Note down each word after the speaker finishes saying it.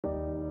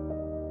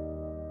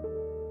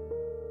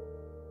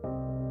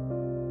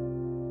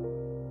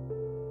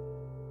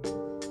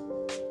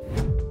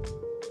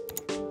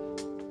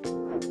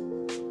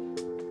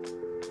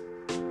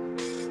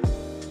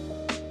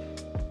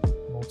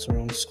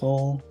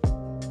skull.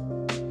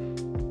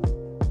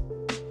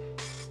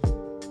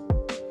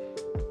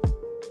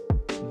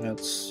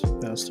 That's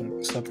gotta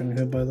stop getting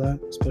hit by that,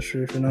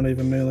 especially if you're not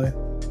even melee.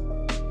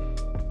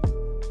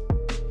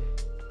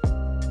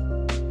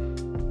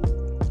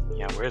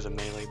 Yeah, where's the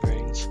melee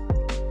brains?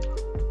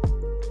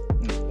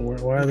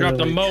 Why are Dropped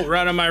there, a moat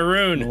right on my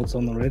rune. Moats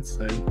on the right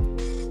side.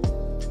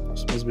 I'm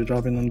supposed to be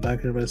dropping them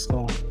back here by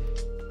skull.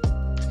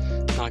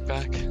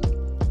 Knockback.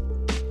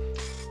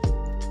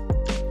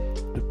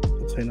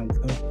 Clean up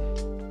though.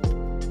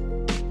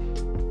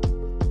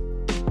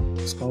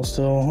 Skull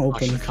still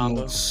Watch open. the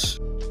combo. Moats.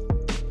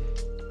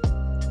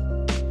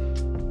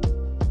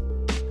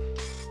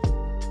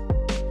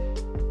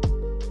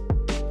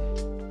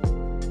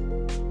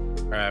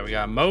 Alright, we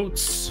got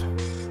moats.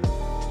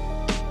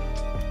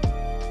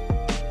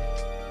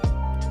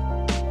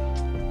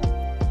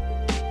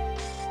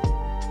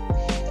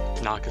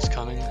 Knock is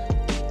coming.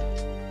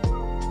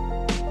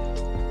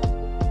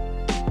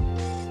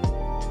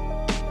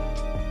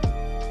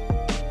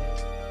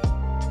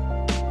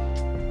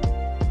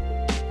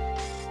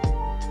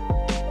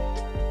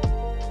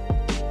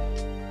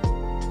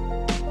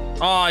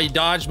 Oh, he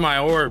dodged my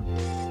orb.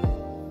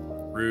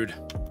 Rude.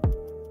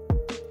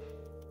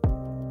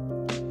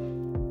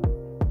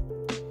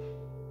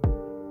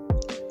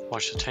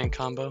 Watch the tank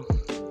combo.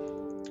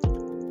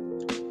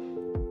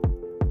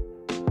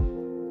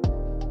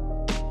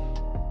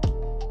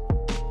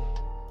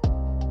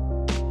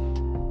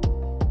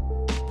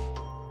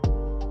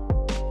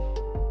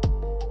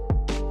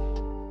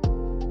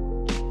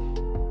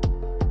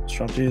 Just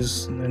drop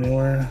these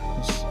anywhere.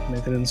 Just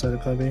make it inside the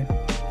cubby.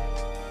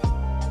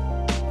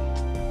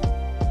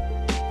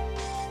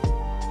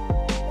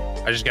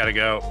 I just gotta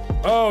go.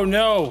 Oh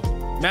no!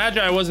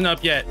 Magi wasn't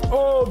up yet.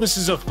 Oh, this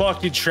is a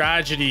fucking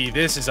tragedy.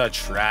 This is a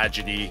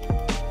tragedy.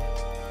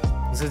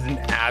 This is an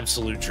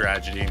absolute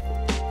tragedy.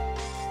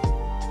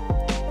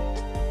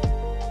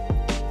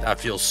 That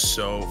feels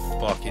so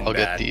fucking I'll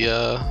bad. get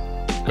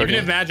the Even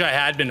if Magi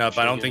had been up,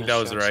 I don't think that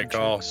was the right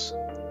call. Tricks.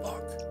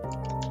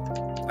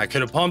 Fuck. I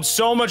could have pumped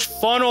so much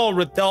funnel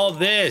with all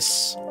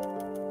this.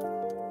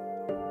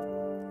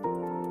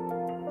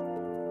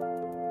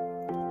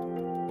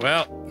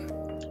 Well,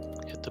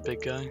 Hit the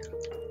big guy.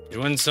 you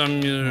win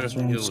some, you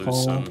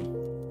lose some.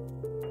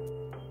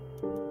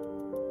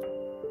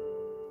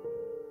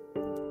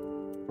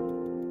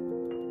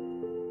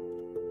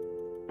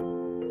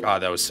 God,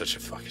 that was such a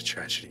fucking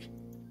tragedy.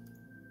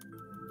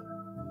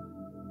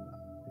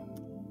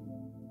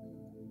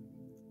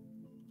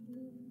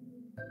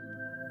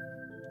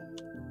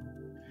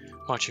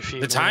 Watch your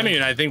feet. The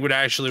timing, I think, would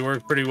actually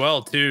work pretty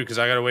well too, because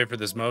I gotta wait for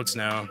this moats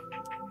now.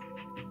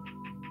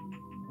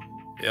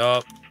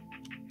 Yup.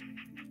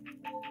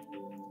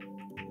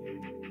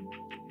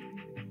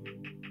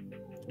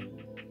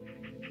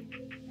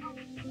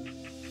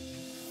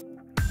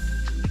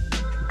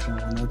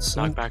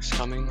 Knockback's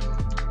coming.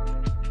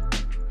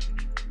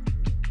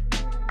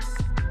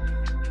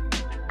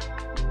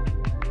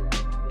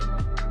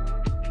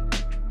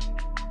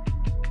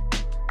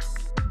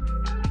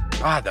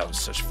 God, that was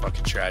such a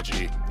fucking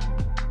tragedy.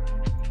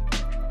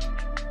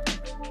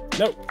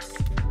 Nope.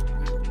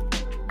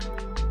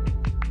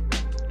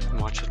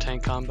 Watch the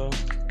tank combo.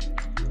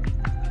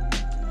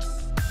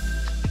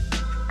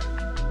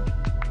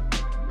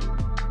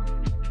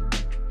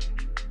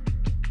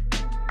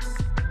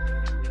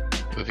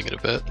 moving it a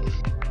bit.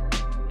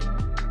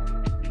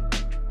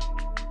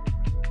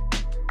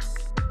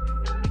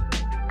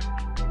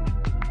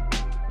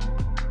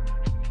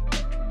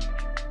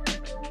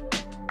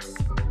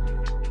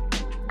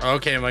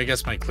 Okay, well, I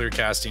guess my clear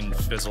casting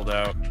fizzled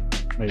out.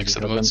 Maybe Next to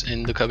the have moats them-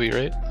 in the cubby,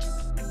 right?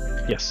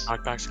 Yes.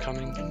 Knockback's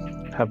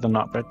coming. Have the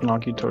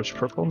knock you towards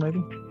purple,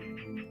 maybe?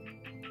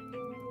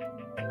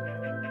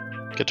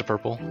 Get to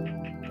purple.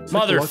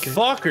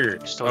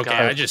 Motherfucker! Still Okay,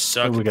 got- I just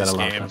suck we at got this a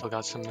lot game. Still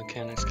got some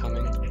mechanics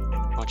coming.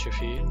 Watch your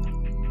feet.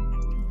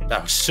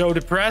 That was so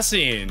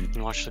depressing.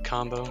 And watch the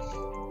combo.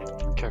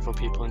 Careful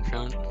people in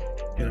front.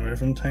 Get away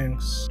from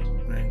tanks.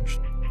 Range.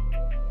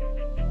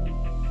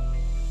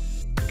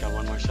 Got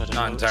one more set of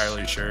Not notes.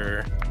 entirely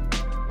sure.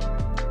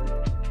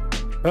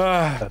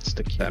 Ah, That's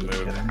the key. That to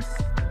move. get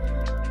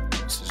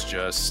in. this is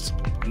just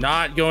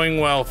not going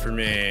well for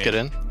me. Get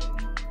in.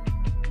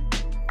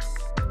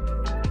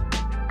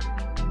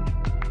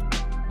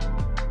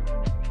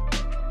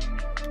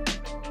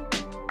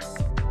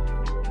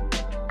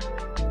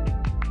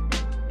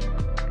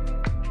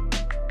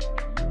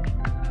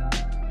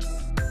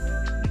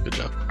 Good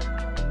job.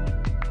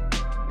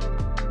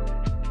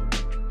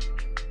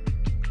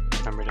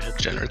 Remember to hit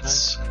the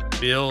Generates.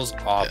 Feels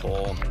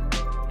awful.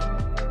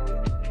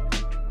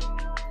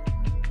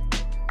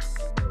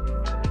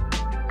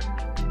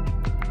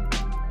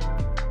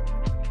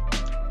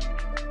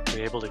 Are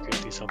we able to group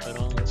these up at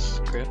all? This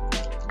grip?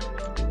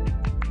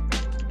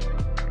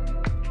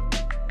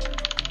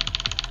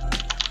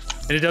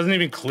 And it doesn't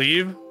even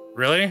cleave?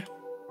 Really?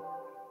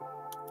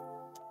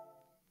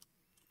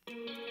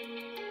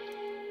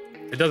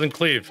 It doesn't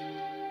cleave.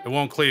 It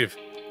won't cleave.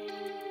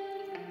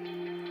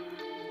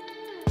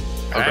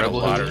 I'll I have a grab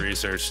lot of Lihuvim.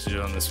 research to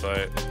do on this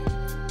fight.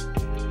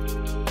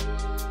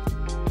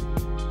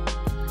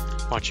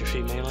 Watch your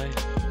feet melee.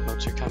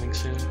 Moats are coming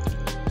soon.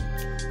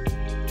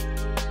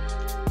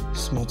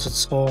 Smelted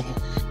skull.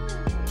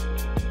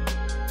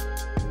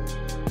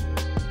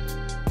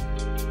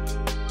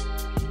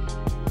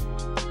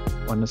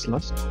 One is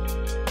lost.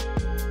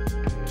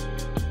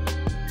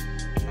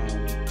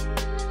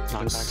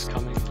 Knockback's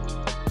coming.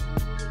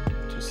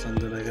 Just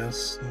ended, I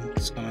guess.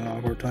 It's kind of an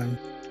awkward time.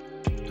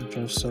 I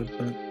just said,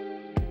 but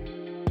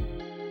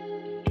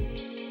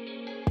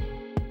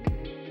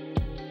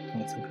I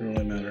don't think it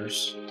really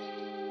matters.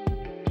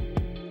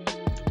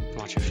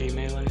 Watch your feet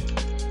melee.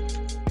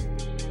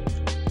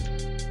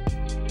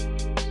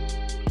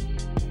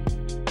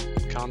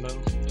 Combo.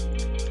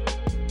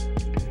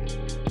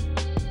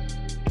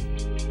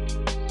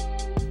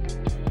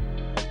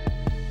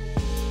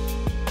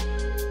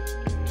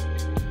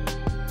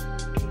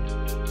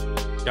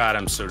 God,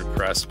 I'm so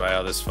depressed by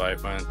how this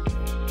fight went.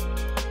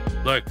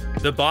 Look,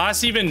 the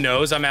boss even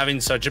knows I'm having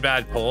such a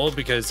bad pull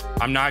because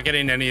I'm not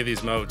getting any of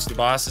these moats. The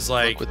boss is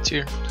like, With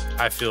tier.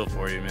 I feel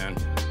for you, man.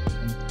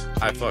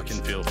 I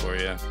fucking feel for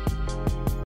you.